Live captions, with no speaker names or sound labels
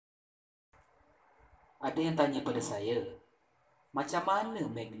Ada yang tanya pada saya, macam mana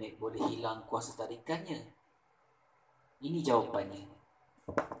magnet boleh hilang kuasa tarikannya? Ini jawapannya.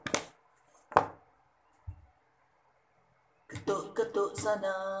 Ketuk-ketuk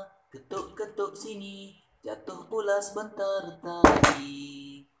sana, ketuk-ketuk sini, jatuh pula sebentar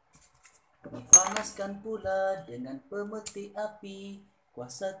tadi. Dipanaskan pula dengan pemetik api,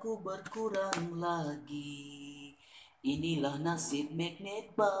 kuasaku berkurang lagi. Inilah nasib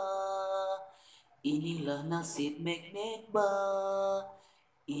magnet bar. Inilah nasib magnet bar.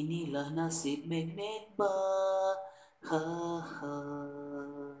 Inilah nasib magnet bar. Ha ha.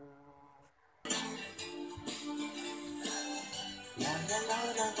 La la la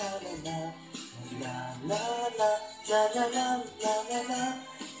la la la la. La la la la la la la la la.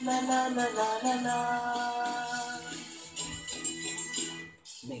 La la la la la la.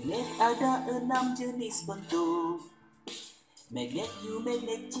 Magnet ada 6 jenis bentuk. Magnet U,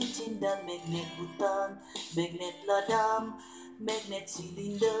 magnet cincin dan magnet butan, magnet ladam, magnet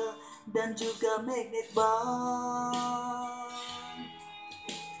silinder dan juga magnet bar.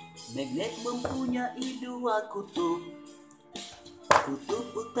 Magnet mempunyai 2 kutub, kutub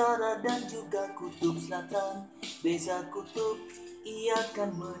utara dan juga kutub selatan. Beza kutub ia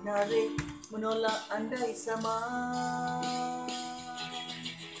akan menarik, menolak andai sama.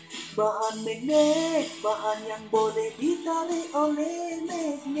 Bahan magnet, bahan yang boleh ditarik oleh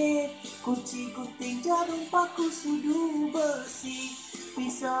magnet. Kunci, gunting, jarum, paku, sudu, besi,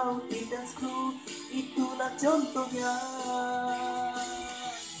 pisau, tin dan skru, itulah contohnya.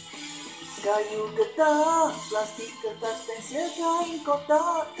 Kayu, getah, plastik, kertas, pensil, kain,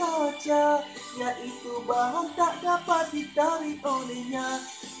 kotak, kaca, iaitu bahan tak dapat ditarik olehnya.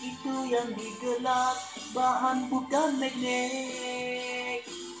 Itu yang digelar bahan bukan magnet.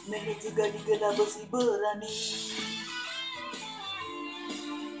 Magnet juga digelar besi berani.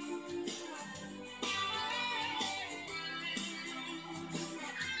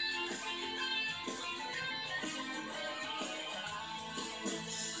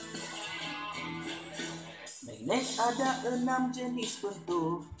 Magnet ada 6 jenis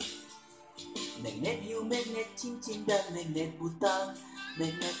bentuk. Magnet U, magnet cincin dan magnet butan,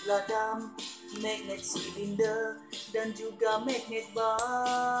 magnet ladam, magnet silinder dan juga magnet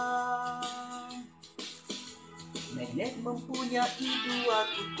bar. Magnet mempunyai 2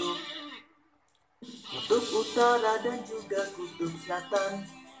 kutub, kutub utara dan juga kutub selatan.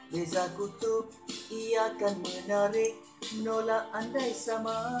 Beza kutub ia akan menarik, menolak andai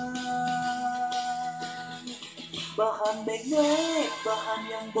sama. Bahan magnet, bahan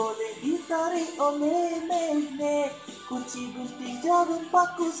yang boleh ditarik oleh magnet. Kunci, gunting, jarum,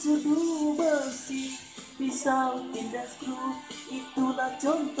 paku, sudu, besi, pisau, tin dan skru, itulah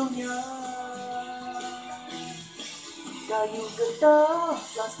contohnya. Kayu, getah,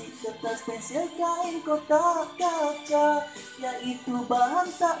 plastik, kertas, pensil, kain, kotak, kaca, iaitu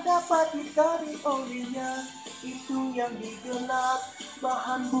bahan tak dapat ditarik olehnya. Itu yang digelar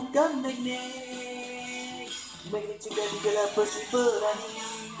bahan bukan magnet. Magnet juga digelar besi berani.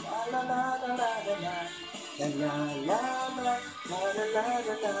 La la la la la la. La la la la la la la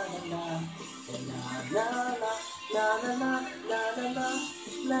la la la. La la la la la la la la la.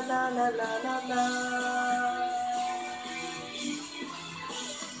 La la la la la la.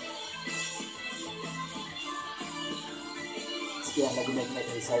 Sekian lagu magnet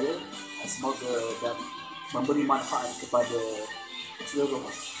dari saya. Semoga dapat memberi manfaat kepada seluruh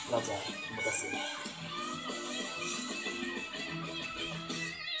pelajar. Terima kasih.